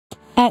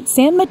At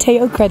San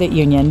Mateo Credit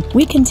Union,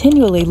 we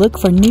continually look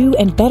for new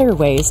and better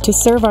ways to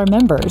serve our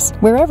members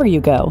wherever you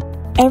go.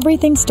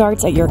 Everything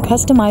starts at your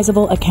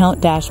customizable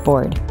account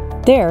dashboard.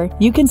 There,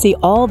 you can see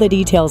all the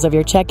details of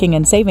your checking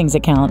and savings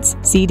accounts,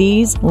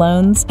 CDs,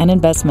 loans, and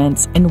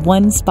investments in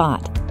one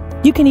spot.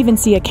 You can even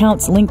see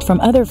accounts linked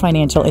from other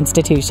financial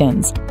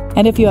institutions.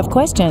 And if you have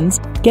questions,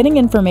 getting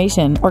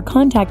information or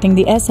contacting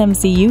the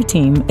SMCU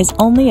team is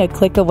only a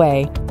click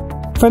away.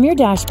 From your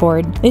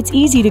dashboard, it's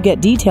easy to get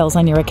details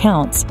on your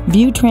accounts,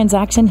 view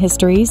transaction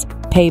histories,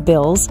 pay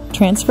bills,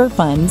 transfer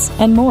funds,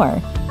 and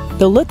more.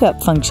 The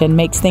lookup function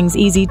makes things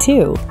easy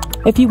too.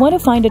 If you want to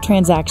find a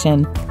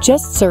transaction,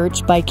 just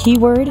search by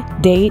keyword,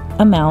 date,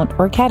 amount,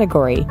 or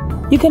category.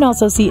 You can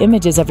also see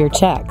images of your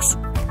checks.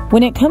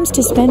 When it comes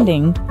to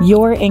spending,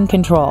 you're in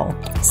control.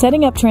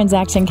 Setting up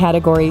transaction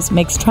categories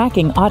makes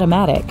tracking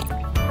automatic.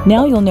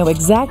 Now you'll know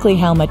exactly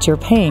how much you're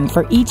paying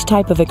for each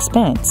type of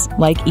expense,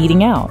 like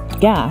eating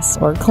out, gas,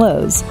 or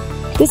clothes.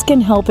 This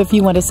can help if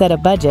you want to set a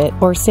budget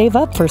or save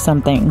up for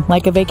something,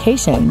 like a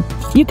vacation.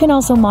 You can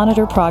also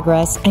monitor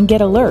progress and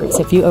get alerts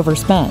if you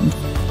overspend.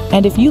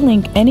 And if you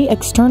link any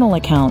external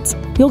accounts,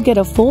 you'll get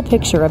a full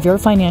picture of your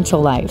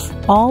financial life,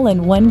 all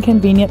in one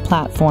convenient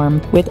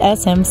platform with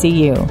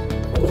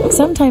SMCU.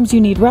 Sometimes you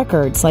need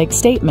records like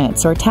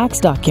statements or tax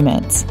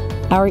documents.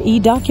 Our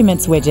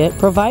e-Documents widget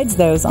provides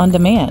those on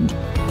demand.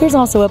 There's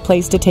also a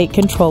place to take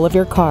control of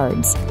your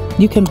cards.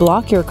 You can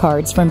block your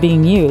cards from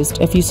being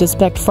used if you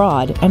suspect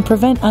fraud and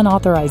prevent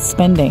unauthorized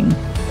spending.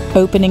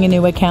 Opening a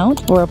new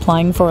account or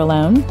applying for a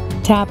loan?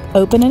 Tap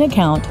Open an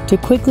Account to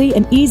quickly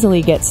and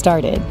easily get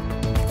started.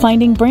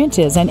 Finding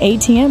branches and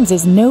ATMs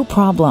is no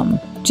problem.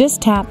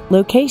 Just tap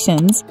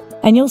Locations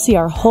and you'll see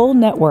our whole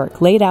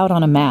network laid out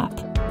on a map.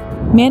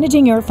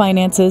 Managing your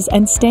finances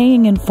and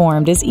staying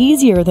informed is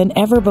easier than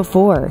ever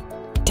before.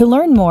 To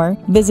learn more,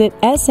 visit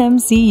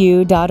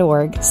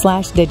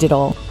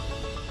smcu.org/digital.